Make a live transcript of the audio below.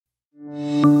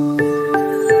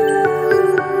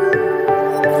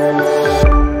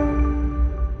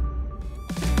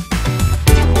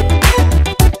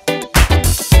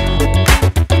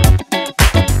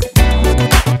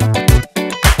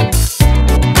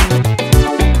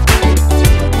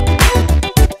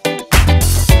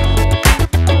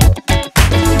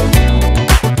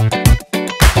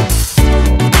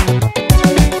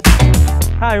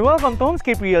Welcome to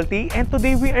Homescape Realty, and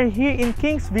today we are here in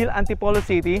Kingsville, Antipolo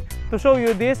City to show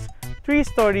you this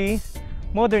 3-story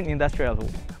modern industrial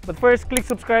home. But first, click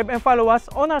subscribe and follow us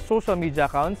on our social media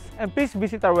accounts, and please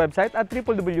visit our website at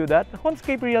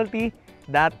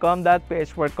www.homescaperealty.com.ph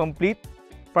for complete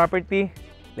property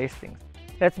listings.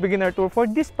 Let's begin our tour. For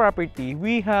this property,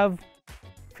 we have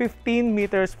 15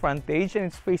 meters frontage and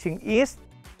it's facing east.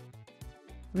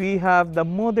 We have the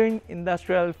modern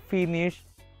industrial finish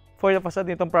for the facade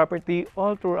nitong property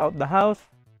all throughout the house.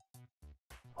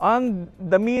 On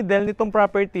the middle nitong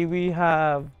property, we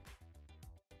have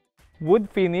wood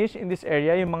finish in this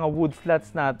area, yung mga wood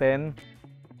slats natin.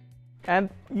 And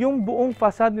yung buong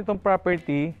facade nitong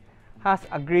property has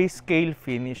a grayscale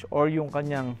finish or yung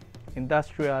kanyang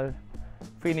industrial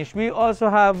finish. We also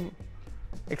have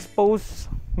exposed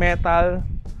metal.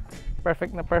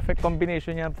 Perfect na perfect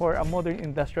combination yan for a modern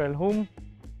industrial home.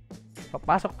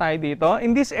 Papasok tayo dito.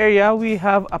 In this area, we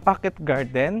have a pocket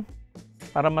garden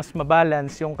para mas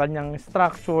mabalance yung kanyang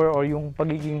structure or yung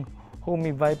pagiging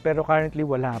homey vibe, pero currently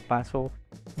wala pa. So,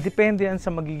 depende yan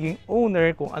sa magiging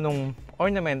owner kung anong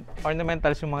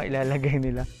ornamentals yung mga ilalagay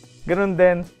nila. Ganun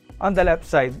din on the left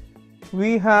side.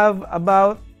 We have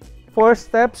about 4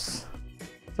 steps.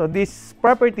 So, this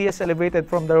property is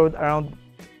elevated from the road around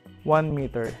 1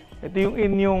 meter. Ito yung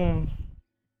inyong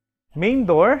main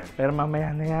door, pero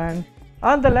mamaya na yan.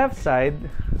 On the left side,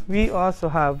 we also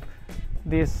have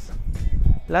this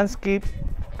landscape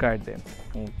garden.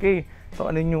 Okay, so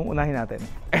ano yung unahin natin?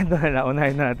 Ito na,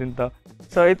 unahin natin to.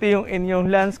 So ito yung inyong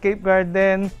landscape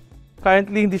garden.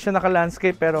 Currently, hindi siya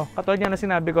naka-landscape, pero katulad nga na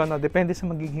sinabi ko, no, depende sa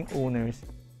magiging owners.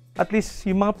 At least,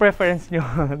 yung mga preference nyo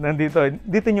nandito,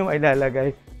 dito nyo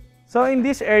ilalagay. So in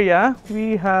this area,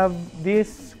 we have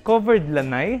this covered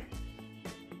lanai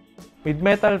with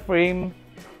metal frame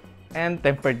and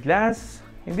tempered glass.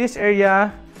 In this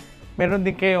area, meron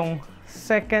din kayong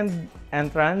second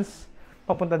entrance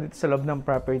papunta dito sa loob ng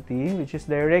property, which is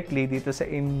directly dito sa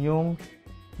inyong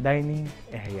dining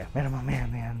area. Meron mamaya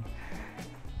na yan.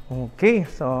 Okay,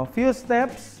 so few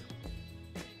steps.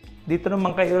 Dito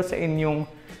naman kayo sa inyong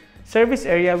service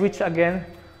area, which again,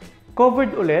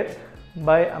 covered ulit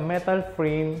by a metal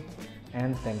frame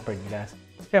and tempered glass.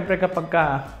 Siyempre kapag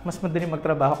mas madali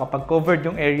magtrabaho kapag covered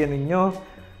yung area ninyo,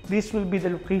 this will be the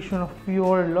location of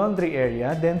your laundry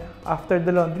area. Then, after the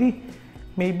laundry,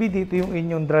 maybe dito yung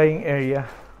inyong drying area.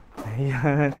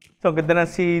 Ayan. So, ganda ng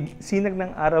sinag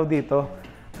ng araw dito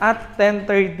at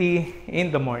 10:30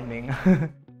 in the morning.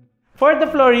 For the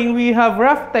flooring, we have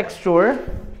rough texture,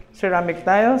 ceramic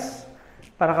tiles,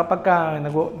 para kapag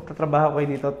nagtatrabaho kayo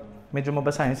dito, medyo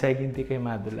mabasa yung sahig, hindi kayo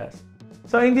madulas.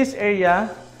 So, in this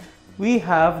area, we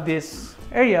have this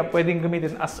area pwedeng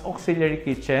gamitin as auxiliary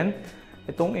kitchen.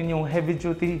 Itong inyong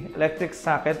heavy-duty electric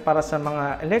socket para sa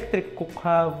mga electric cook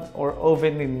hob or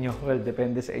oven ninyo. Well,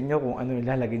 depende sa inyo kung ano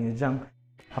ilalagay nyo dyang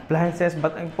appliances.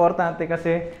 But importante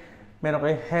kasi meron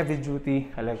kayo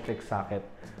heavy-duty electric socket.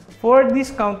 For this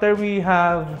counter, we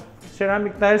have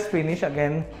ceramic tiles finish.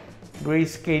 Again,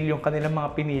 grayscale yung kanilang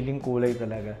mga piniling kulay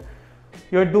talaga.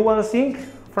 Your dual sink,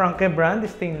 Franke brand,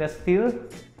 stainless steel.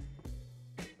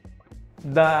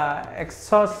 The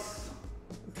exhaust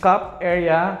cup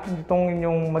area, itong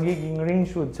inyong magiging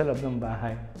range hood sa loob ng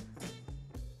bahay.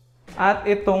 At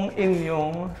itong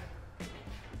inyong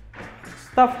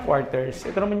staff quarters.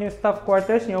 Ito naman yung staff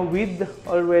quarters nyo with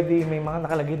already may mga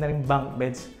nakalagay na rin bunk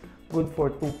beds. Good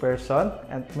for 2 person.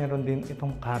 At meron din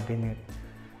itong cabinet.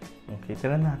 Okay,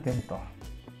 tira natin to.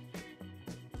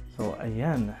 So,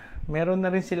 ayan. Meron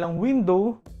na rin silang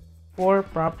window for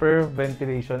proper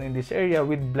ventilation in this area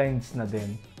with blinds na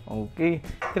din. Okay,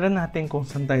 tira natin kung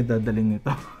saan tayo dadalhin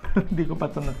nito. Hindi ko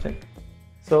pa ito na-check.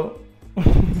 So,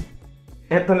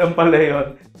 eto lang pala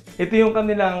yun. Ito yung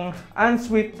kanilang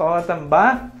ensuite toilet and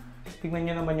bath. Tingnan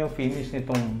nyo naman yung finish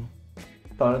nitong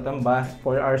toilet and bath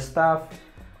for our staff.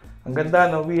 Ang ganda,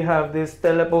 no? We have this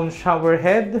telephone shower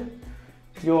head,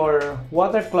 your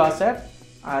water closet,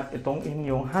 at itong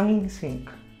inyong hanging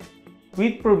sink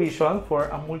with provision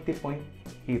for a multi-point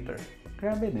heater.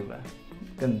 Grabe, di ba?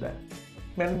 Ganda.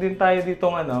 Meron din tayo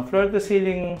ditong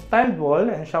floor-to-ceiling tiled wall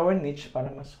and shower niche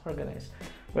para mas organized.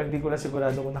 Well, di ko na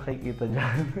sigurado kung nakikita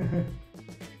dyan.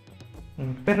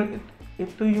 Pero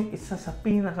ito yung isa sa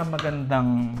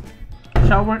pinakamagandang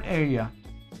shower area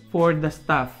for the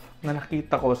staff na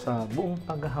nakita ko sa buong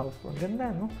taga-house.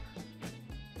 Ganda, no?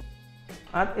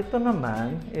 At ito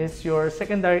naman is your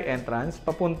secondary entrance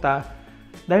papunta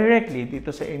directly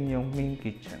dito sa inyong main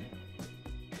kitchen.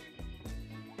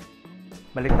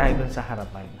 Balik tayo dun sa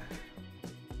harapan.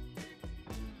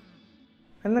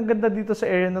 Ang naganda dito sa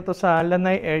area na to, sa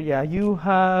lanai area, you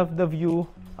have the view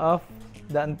of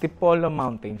the Antipolo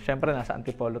Mountain. Siyempre, nasa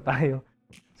Antipolo tayo.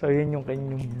 So, yun yung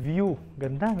kanyang view.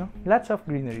 Ganda, no? Lots of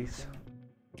greeneries.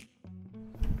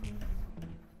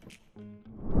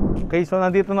 Okay, so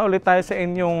nandito na ulit tayo sa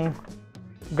inyong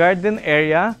garden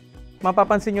area.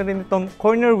 Mapapansin nyo rin itong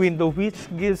corner window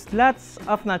which gives lots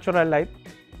of natural light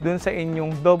dun sa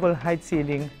inyong double height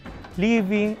ceiling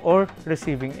living or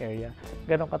receiving area.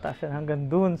 Ganon kataas yan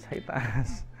hanggang dun sa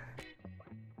itaas.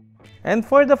 And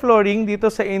for the flooring,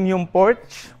 dito sa inyong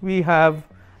porch, we have,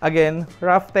 again,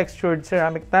 rough textured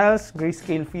ceramic tiles,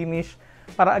 grayscale finish,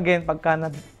 para again, pagka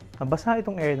nabasa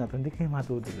itong area na ito, hindi kayo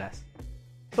madudulas.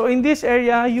 So in this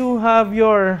area, you have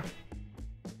your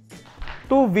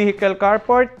 2-vehicle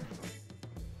carport,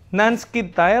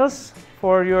 non-skid tiles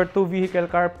for your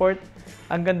 2-vehicle carport.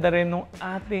 Ang ganda rin ng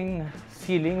ating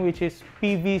ceiling, which is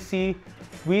PVC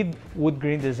with wood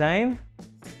grain design.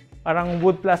 Parang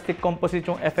wood plastic composite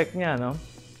yung effect niya, no?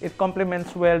 It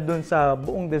complements well dun sa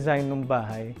buong design ng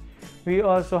bahay. We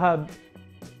also have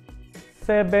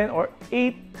 7 or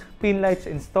 8 pin lights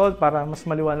installed para mas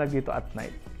maliwanag dito at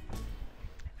night.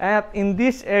 At in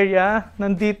this area,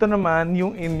 nandito naman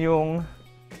yung inyong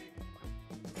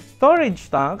storage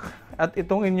tank at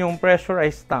itong inyong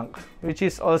pressurized tank, which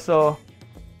is also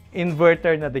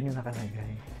inverter na din yung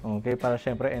nakalagay. Okay, para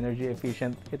syempre energy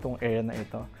efficient itong area na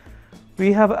ito. We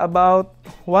have about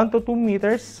 1 to 2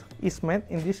 meters easement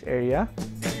in this area.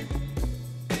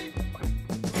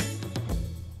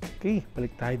 Okay,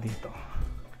 balik tayo dito.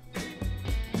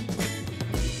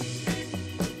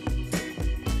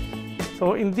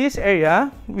 So in this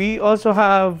area, we also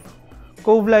have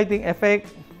cove lighting effect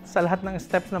sa lahat ng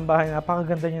steps ng bahay.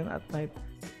 Napakaganda niyan at night.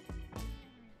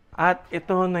 At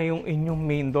ito na yung inyong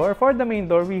main door. For the main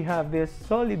door, we have this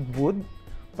solid wood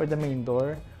for the main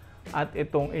door. At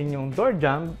itong inyong door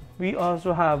jamb, we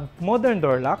also have modern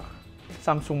door lock,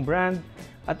 Samsung brand.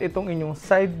 At itong inyong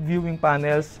side viewing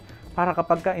panels para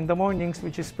kapag ka in the mornings,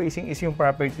 which is facing is yung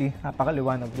property,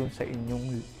 napakaliwanag dun sa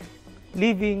inyong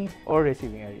living or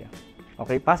receiving area.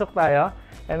 Okay, pasok tayo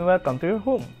and welcome to your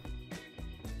home.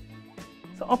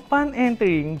 So upon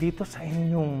entering dito sa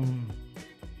inyong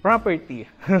property,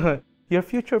 your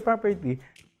future property,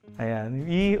 ayan,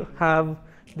 we have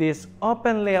this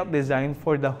open layout design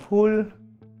for the whole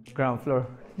ground floor.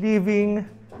 Living,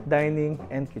 dining,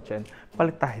 and kitchen.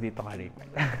 Palit tayo dito ka-Raymond.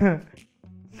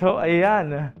 So,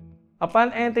 ayan.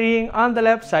 Upon entering on the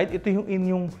left side, ito yung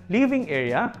inyong living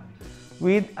area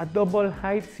with a double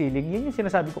height ceiling. Yun yung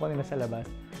sinasabi ko kanina sa labas.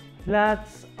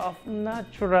 Lots of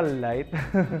natural light.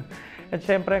 At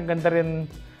syempre, ang ganda rin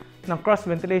ng cross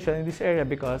ventilation in this area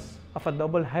because of a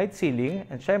double height ceiling.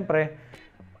 And syempre,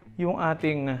 yung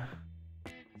ating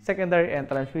secondary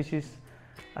entrance, which is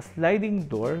a sliding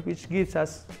door, which gives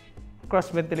us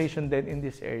cross ventilation then in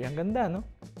this area. Ang ganda, no?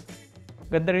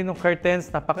 Ganda rin ng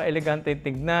curtains, napaka-elegante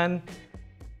tignan.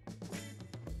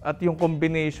 At yung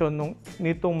combination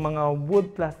nitong mga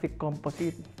wood plastic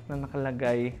composite na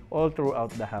nakalagay all throughout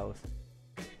the house.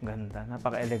 Ganda,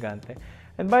 napaka-elegante.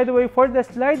 And by the way, for the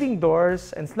sliding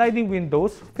doors and sliding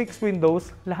windows, fixed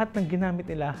windows, lahat ng ginamit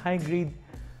nila high-grade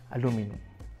aluminum.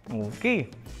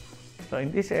 Okay. So in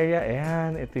this area,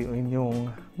 ayan, ito yung inyong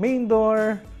main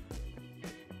door.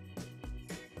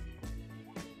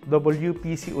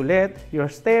 WPC ulit, your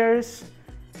stairs.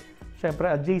 Siyempre,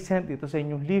 adjacent dito sa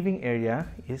inyong living area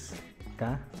is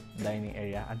the dining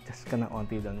area. Adjust ka na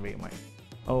onti doon, Raymond.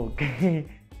 Okay.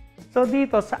 So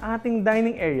dito sa ating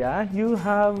dining area, you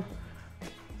have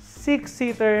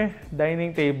 6-seater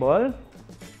dining table.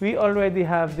 We already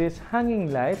have this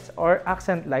hanging lights or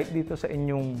accent light dito sa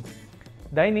inyong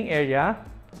dining area,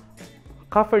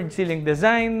 covered ceiling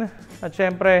design, at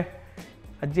syempre,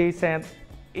 adjacent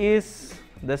is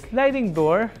the sliding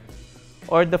door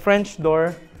or the French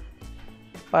door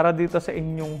para dito sa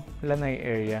inyong lanay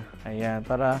area. Ayan,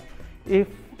 para if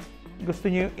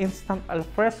gusto niyo instant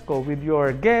alfresco with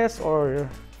your guests or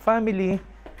family,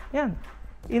 yan,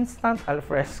 instant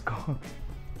alfresco.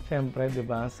 Syempre, di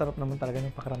ba? Sarap naman talaga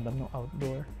yung pakiramdam ng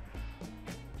outdoor.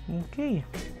 Okay.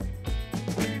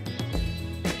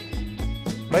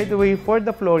 By the way, for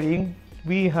the flooring,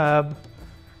 we have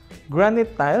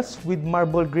granite tiles with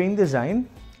marble grain design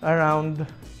around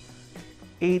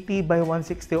 80 by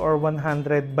 160 or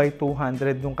 100 by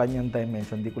 200 yung kanyang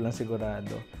dimension. Hindi ko lang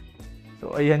sigurado.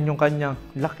 So, ayan yung kanyang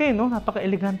laki, no?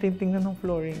 Napaka-elegante yung tingnan ng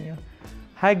flooring niya.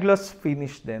 High gloss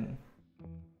finish din.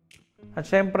 At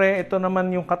syempre, ito naman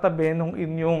yung katabi ng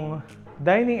inyong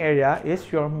dining area is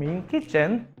your main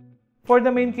kitchen. For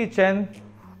the main kitchen,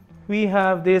 we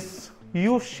have this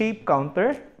U-shaped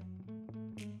counter,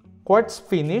 quartz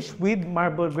finish with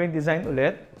marble grain design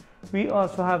ulit. We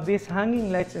also have these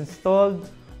hanging lights installed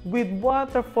with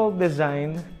waterfall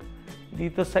design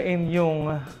dito sa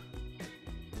inyong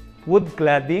wood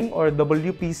cladding or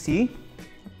WPC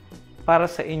para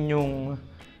sa inyong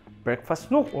breakfast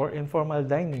nook or informal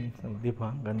dining. So, di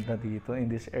ba? Ganda dito in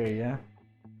this area.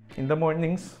 In the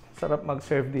mornings, sarap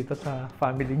mag-serve dito sa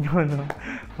family nyo, no?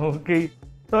 Okay.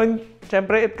 So,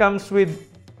 syempre, it comes with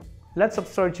lots of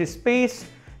storage space.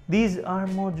 These are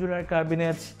modular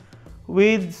cabinets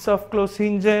with soft close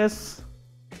hinges.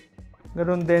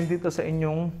 Ganon din dito sa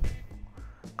inyong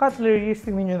cutlery.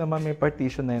 Tingnan nyo naman may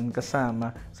partition na yun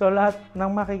kasama. So, lahat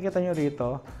ng makikita nyo rito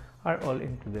are all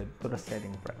included to the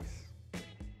selling price.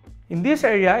 In this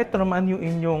area, ito naman yung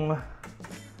inyong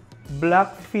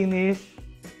black finish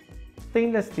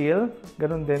stainless steel.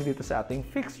 Ganon din dito sa ating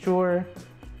fixture.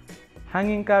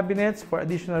 Hanging cabinets for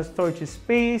additional storage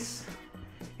space.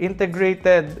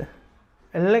 Integrated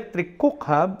electric cook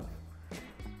hob.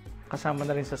 Kasama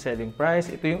na rin sa selling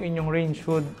price. Ito yung inyong range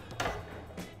hood.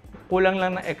 Kulang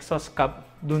lang na exhaust cap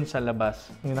dun sa labas.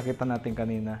 Yung nakita natin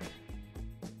kanina.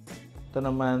 Ito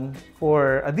naman,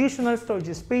 for additional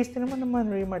storage space, ito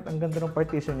naman, Raymart, ang ganda ng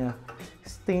partition niya.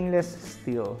 Stainless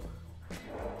steel.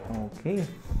 Okay.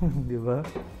 Di ba?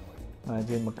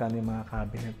 Imagine magkano yung mga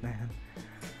cabinet na yan.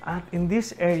 At in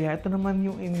this area, ito naman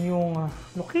yung inyong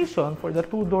location for the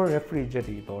 2-door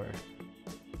refrigerator.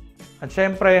 At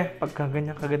syempre, pagka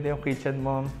ganyan kaganda yung kitchen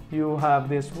mo, you have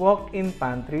this walk-in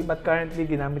pantry, but currently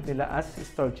ginamit nila as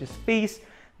storage space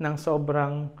ng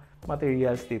sobrang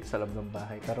materials dito sa loob ng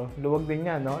bahay. Pero luwag din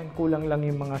yan, no? Kulang lang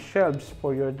yung mga shelves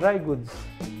for your dry goods.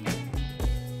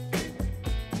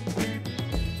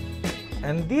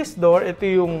 And this door, ito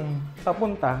yung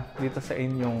papunta dito sa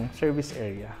inyong service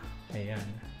area. Ayan,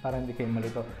 para hindi kayo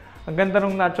malito. Ang ganda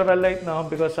ng natural light, no?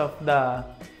 Because of the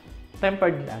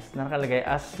tempered glass na nakalagay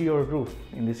as your roof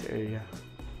in this area.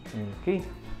 Okay.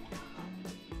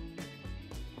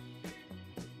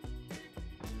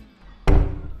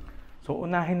 So,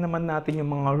 unahin naman natin yung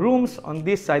mga rooms on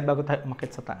this side bago tayo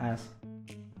umakit sa taas.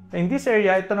 In this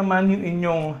area, ito naman yung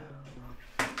inyong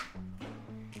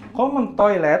common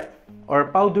toilet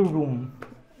or powder room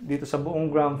dito sa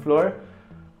buong ground floor.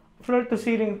 Floor to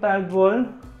ceiling tiled wall,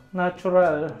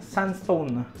 natural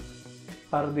sandstone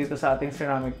para dito sa ating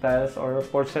ceramic tiles or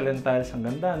porcelain tiles. Ang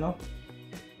ganda, no?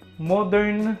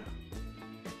 Modern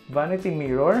vanity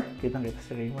mirror. Kitang-kita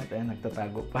si Raymond. Ayan,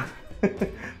 nagtatago pa.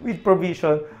 With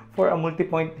provision for a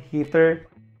multi-point heater,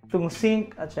 itong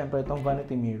sink, at syempre itong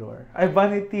vanity mirror. Ay,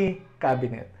 vanity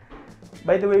cabinet.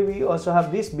 By the way, we also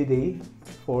have this bidet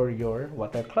for your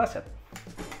water closet.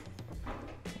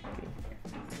 Okay.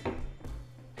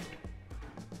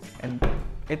 And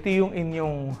ito yung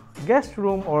inyong guest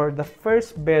room or the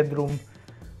first bedroom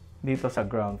dito sa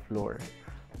ground floor.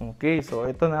 Okay, so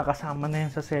ito nakasama na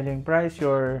yan sa selling price.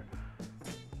 Your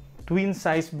twin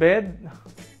size bed,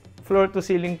 floor to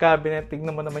ceiling cabinet.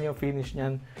 Tignan mo naman yung finish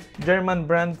niyan. German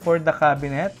brand for the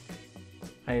cabinet.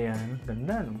 Ayan,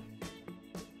 ganda, no?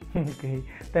 Okay,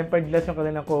 tempered glass yung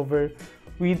kanilang cover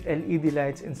with LED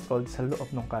lights installed sa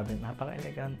loob ng cabinet.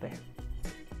 Napaka-elegante.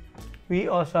 We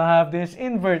also have this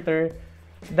inverter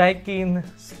Daikin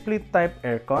split type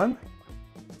aircon.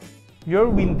 Your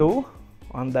window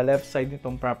on the left side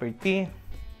nitong property.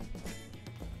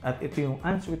 At ito yung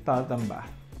ensuite toilet and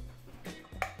bath.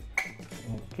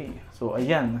 Okay, so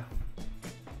ayan.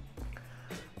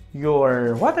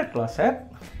 Your water closet,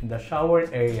 the shower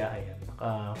area, ayan.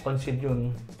 Naka-conceal yung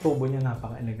tubo niya,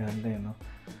 napaka-elegante, no?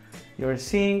 Your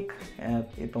sink, at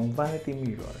itong vanity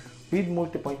mirror with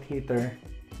multi-point heater.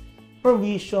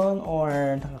 Provision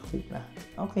or nakakita na.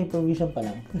 Okay, provision pa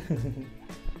lang.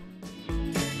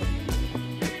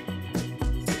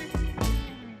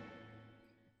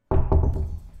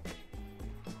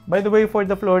 By the way, for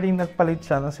the flooring, nagpalit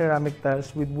siya ng ceramic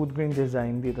tiles with wood grain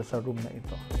design dito sa room na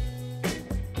ito.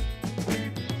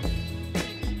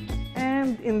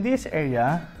 And in this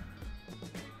area,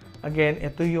 again,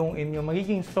 ito yung inyong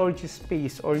magiging storage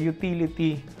space or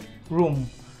utility room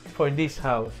for this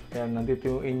house. Ayan,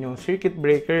 nandito yung inyong circuit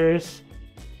breakers.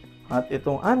 At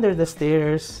itong under the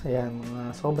stairs, ayan,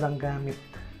 mga sobrang gamit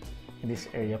in this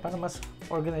area para mas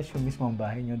organize yung mismong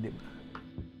bahay nyo, di ba?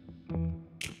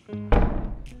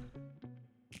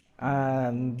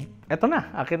 And eto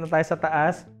na, akit na tayo sa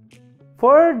taas.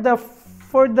 For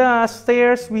the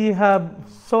stairs, we have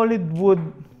solid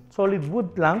wood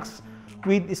planks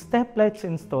with step lights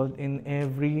installed in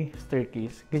every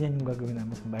staircase. Ganyan yung gagawin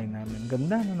namin sa bahay namin.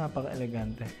 Ganda, no?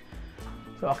 Napaka-elegante.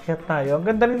 So, akyat tayo. Ang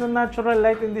ganda rin ng natural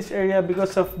light in this area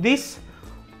because of this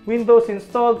windows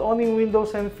installed, awning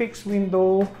windows and fixed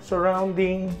window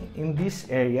surrounding in this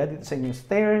area, dito sa inyong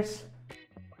stairs.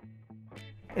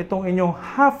 Itong inyong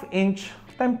half-inch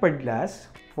tempered glass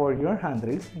for your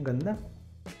handrails. Ang ganda.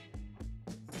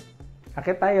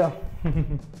 Akit tayo.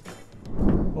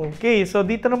 Okay, so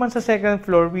dito naman sa second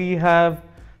floor, we have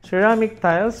ceramic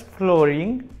tiles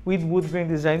flooring with wood grain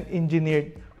design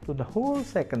engineered to the whole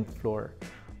second floor.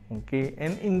 Okay,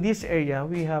 and in this area,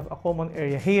 we have a common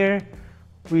area here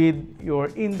with your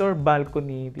indoor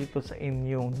balcony dito sa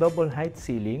inyong double height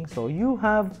ceiling. So you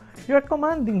have your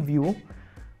commanding view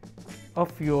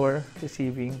of your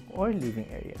receiving or living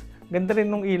area. Ganda rin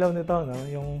nung ilaw nito, no?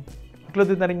 Yung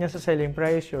included na rin niya sa selling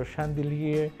price, your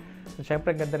chandelier. So,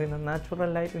 syempre, ganda rin ng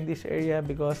natural light in this area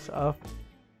because of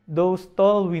those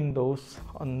tall windows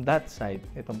on that side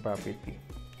itong property.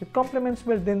 It complements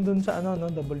well din dun sa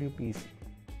WPC.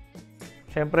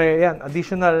 Siyempre, yan,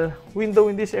 additional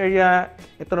window in this area.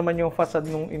 Ito naman yung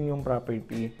facade ng inyong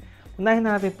property. Unahin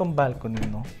natin itong balcony,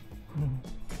 no?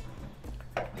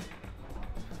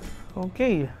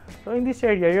 Okay. So, in this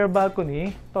area, your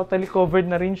balcony, totally covered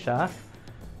na rin siya.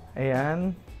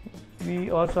 Ayan.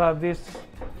 We also have this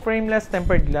frameless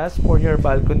tempered glass for your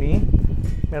balcony.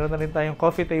 Meron na rin tayong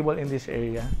coffee table in this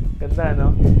area. Ganda,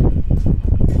 no?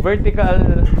 Vertical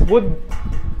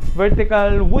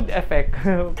wood effect.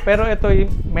 Pero ito yung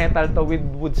metal to with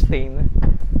wood stain.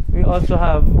 We also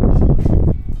have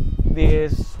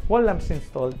this wall lamps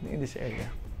installed in this area.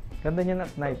 Ganda niyan at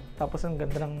night. Tapos ang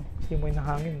ganda ng simoy ng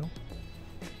hangin, no?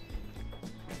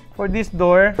 For this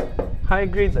door, high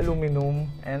grade aluminum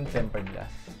and tempered glass.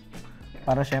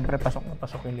 Para syempre pasok na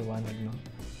pasok yung liwanag, no?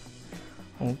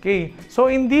 Okay. So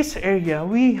in this area,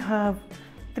 we have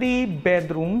 3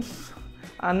 bedrooms,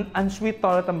 an ensuite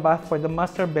toilet and bath for the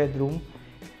master bedroom,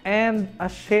 and a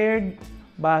shared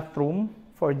bathroom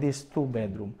for this 2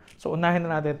 bedroom. So unahin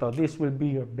na natin ito. This will be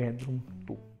your bedroom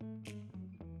 2.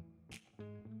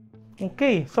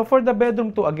 Okay. So for the bedroom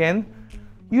 2 again,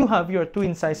 you have your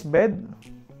twin size bed,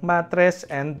 mattress,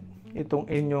 and itong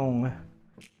inyong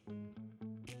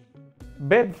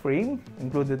bed frame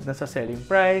included na sa selling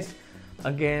price.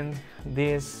 Again,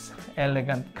 this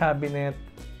elegant cabinet,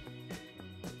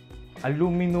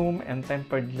 aluminum and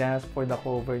tempered glass for the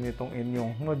cover nitong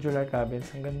inyong modular cabins.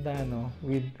 Ang ganda, no?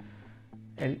 With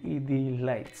LED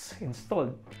lights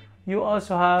installed. You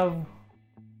also have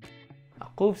a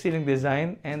cove ceiling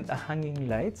design and a hanging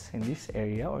lights in this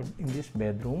area or in this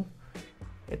bedroom.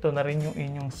 Ito na rin yung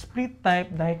inyong split type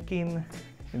Daikin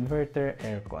inverter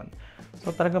aircon. So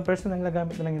talagang personal na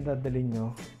gamit na lang yung dadalhin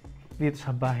nyo dito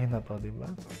sa bahay na to, di ba?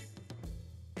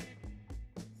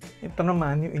 Ito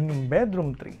naman yung inyong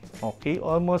bedroom 3. Okay,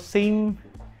 almost same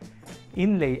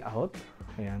in layout.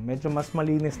 Ayan, medyo mas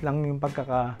malinis lang yung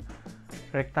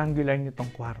pagkaka-rectangular nitong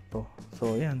kwarto.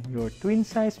 So ayan, your twin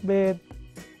size bed.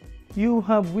 You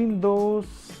have windows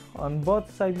on both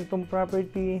sides nitong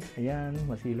property. Ayan,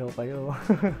 masilaw kayo.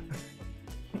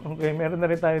 Okay, meron na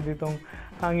rin tayo ditong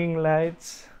hanging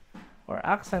lights or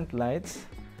accent lights.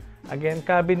 Again,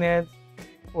 cabinet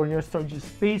for your storage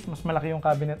space. Mas malaki yung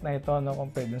cabinet na ito, no,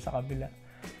 compared dun sa kabila.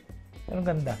 Pero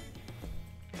ganda.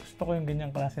 Gusto ko yung ganyang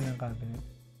klase ng cabinet.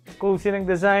 Cove ceiling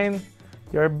design,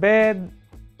 your bed,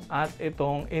 at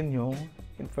itong inyong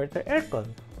inverter aircon.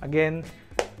 Again,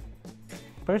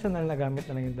 personal na gamit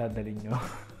na lang yung dadalhin nyo.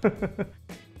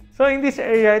 So, in this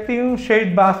area, ito yung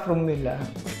shared bathroom nila.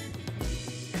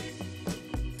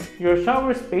 Your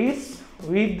shower space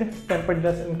with tempered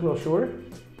glass enclosure,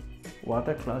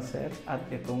 water closet, at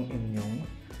itong inyong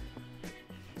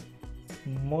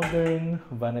modern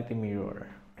vanity mirror.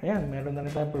 Ayan, meron na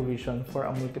rin tayong provision for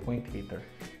a multi-point heater.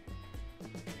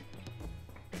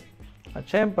 At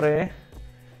syempre,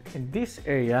 in this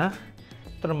area,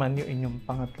 ito naman yung inyong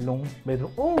pangatlong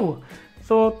bedroom. Oh!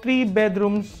 So, 3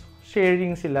 bedrooms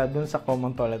sharing sila dun sa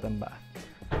common toilet and bath.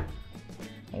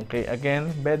 Okay,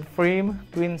 again, bed frame,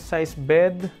 twin size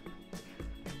bed.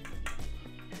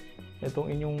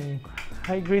 Itong inyong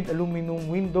high-grade aluminum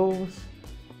windows.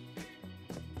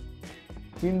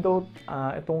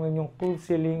 Itong inyong cove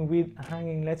ceiling with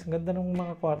hanging lights. Ang ganda ng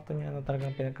mga kwarto niya na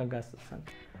talagang pinagkagastusan.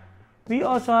 We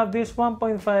also have this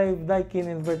 1.5 Daikin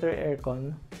inverter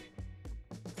aircon.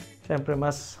 Siyempre,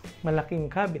 mas malaking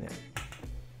cabinet.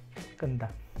 Ganda.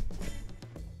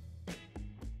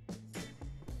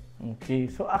 Okay,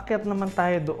 so akyat naman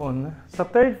tayo doon sa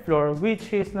 3rd floor,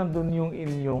 which is nandun yung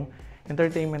inyong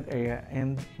entertainment area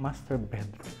and master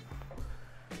bedroom.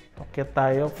 Akyat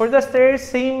tayo. For the stairs,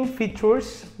 same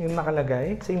features yung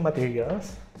nakalagay, same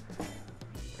materials.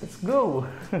 Let's go!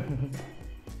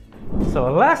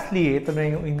 So lastly, ito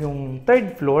na yung inyong 3rd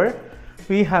floor.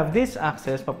 We have this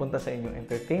access papunta sa inyong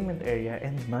entertainment area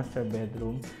and master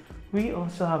bedroom. We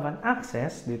also have an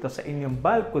access dito sa inyong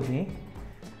balcony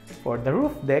for the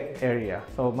roof deck area.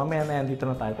 So mamaya na yan, dito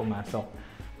na tayo pumasok.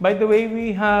 By the way,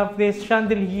 we have this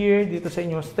chandelier dito sa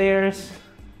inyong stairs.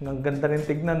 Ang ganda rin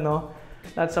tignan, no?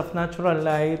 Lots of natural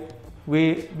light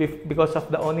because of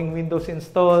the awning windows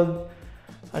installed.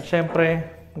 At syempre,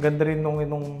 ganda rin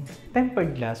nung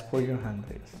tempered glass for your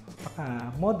handrails. Baka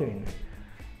modern.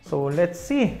 So, let's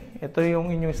see. Ito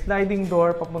yung inyong sliding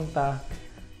door papunta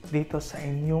dito sa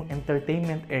inyong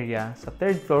entertainment area sa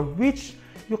third floor, which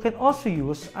you can also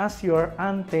use as your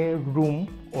ante room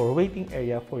or waiting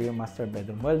area for your master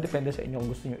bedroom. Well, depende sa inyong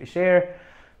gusto nyo i-share.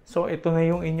 So, ito na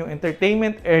yung inyong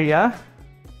entertainment area.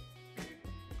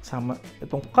 Sama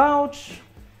itong couch.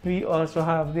 We also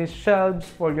have these shelves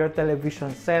for your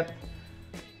television set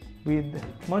with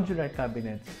modular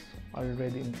cabinets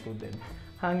already included.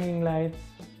 Hanging lights.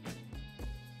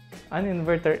 An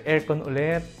inverter aircon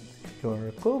ulit.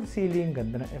 Your cove ceiling.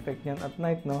 Ganda ng effect niyan at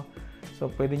night, no? So,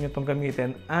 pwede nyo itong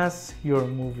gamitin as your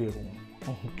movie room.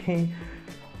 Okay.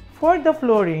 For the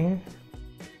flooring,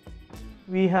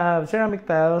 we have ceramic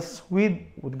tiles with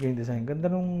wood grain design. Ganda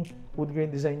ng wood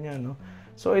grain design niya, no?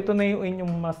 So, ito na yung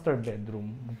inyong master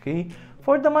bedroom. Okay.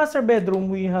 For the master bedroom,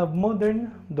 we have modern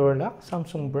door lock,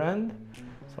 Samsung brand.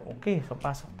 So, okay. So,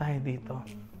 pasok tayo dito.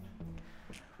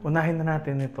 Unahin na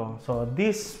natin ito. So,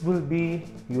 this will be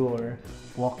your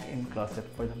walk-in closet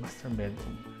for the master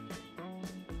bedroom.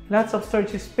 Lots of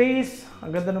storage space.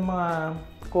 Ang ganda ng mga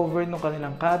cover ng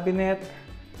kanilang cabinet.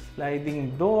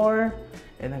 Sliding door.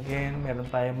 And again, meron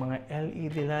tayong mga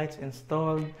LED lights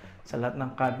installed sa lahat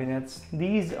ng cabinets.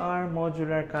 These are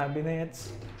modular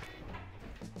cabinets.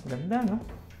 Ganda, no?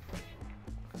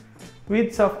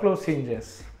 With soft-close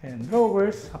hinges and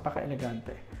drawers.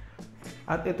 Napaka-elegante.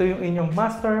 At ito yung inyong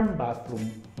master bathroom.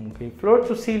 Okay,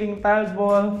 floor-to-ceiling tiled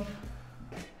wall.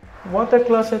 Water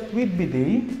closet with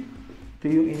bidet. Ito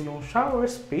yung inyong shower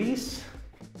space.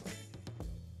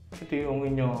 Ito yung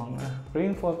inyong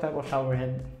rainfall type of shower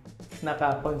head.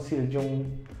 Naka-concealed yung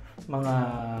mga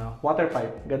water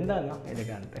pipe. Ganda, no?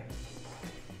 Elegante.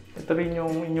 Ito rin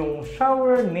yung inyong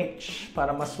shower niche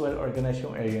para mas well-organized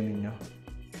yung area ninyo.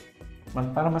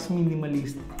 Para mas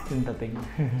minimalist yung dating.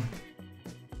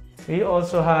 We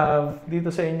also have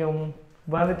dito sa inyong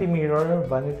vanity mirror,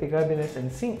 vanity cabinets, and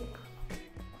sink.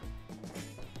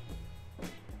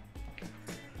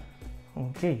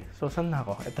 Okay, so saan na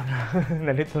ako? Ito na,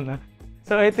 nalito na.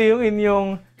 So ito yung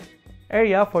inyong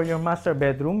area for your master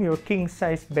bedroom, your king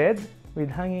size bed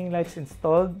with hanging lights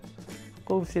installed,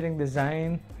 cove ceiling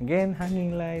design, again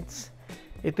hanging lights.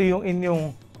 Ito yung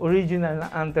inyong original na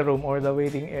anteroom or the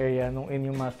waiting area ng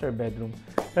inyong master bedroom.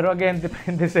 Pero again,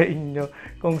 depende sa inyo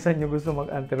kung saan nyo gusto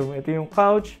mag-anteroom. Ito yung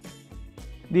couch.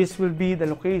 This will be the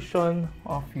location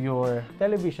of your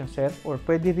television set or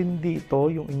pwede rin dito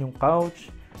yung inyong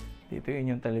couch. Dito yung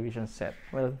inyong television set.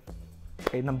 Well,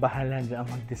 kayo nang bahala dyan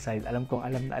mag-decide. Alam kong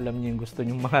alam na alam nyo yung gusto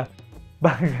nyong mga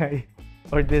bagay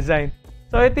or design.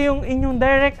 So, ito yung inyong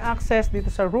direct access dito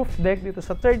sa roof deck, dito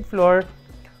sa third floor.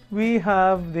 We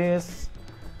have this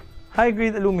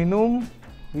high-grade aluminum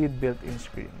with built-in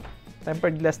screen.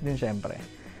 Tempered glass din syempre.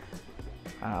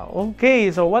 Okay,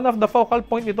 so one of the focal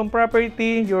point nitong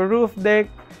property, your roof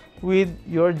deck with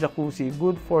your jacuzzi.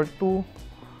 Good for 2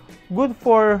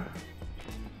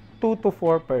 to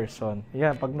 4 person.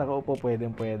 Yan, pag nakaupo pwede.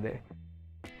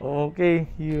 Okay,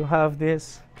 you have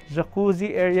this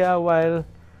jacuzzi area while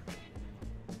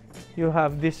you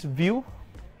have this view.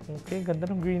 Okay, ganda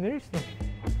ng greeneries, no?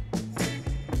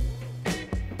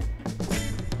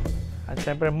 At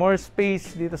syempre, more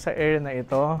space dito sa area na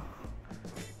ito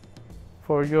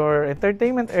for your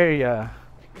entertainment area.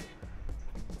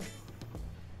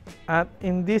 At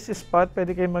in this spot,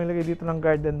 pwede kayo maglagay dito ng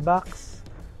garden box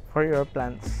for your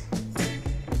plants.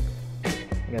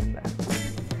 Ganda.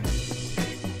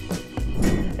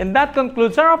 And that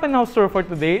concludes our open house tour for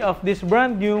today of this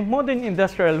brand new modern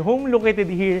industrial home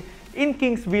located here in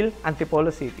Kingsville,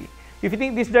 Antipolo City. If you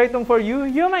think this is the right home for you,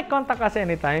 you might contact us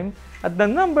anytime at the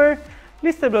number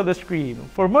listed below the screen.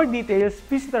 For more details,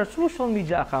 visit our social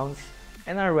media accounts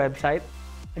and our website.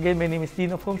 Again, my name is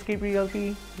Dean of Homescape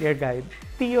Realty, your guide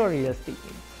to your real estate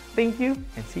needs. Thank you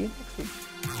and see you next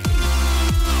week.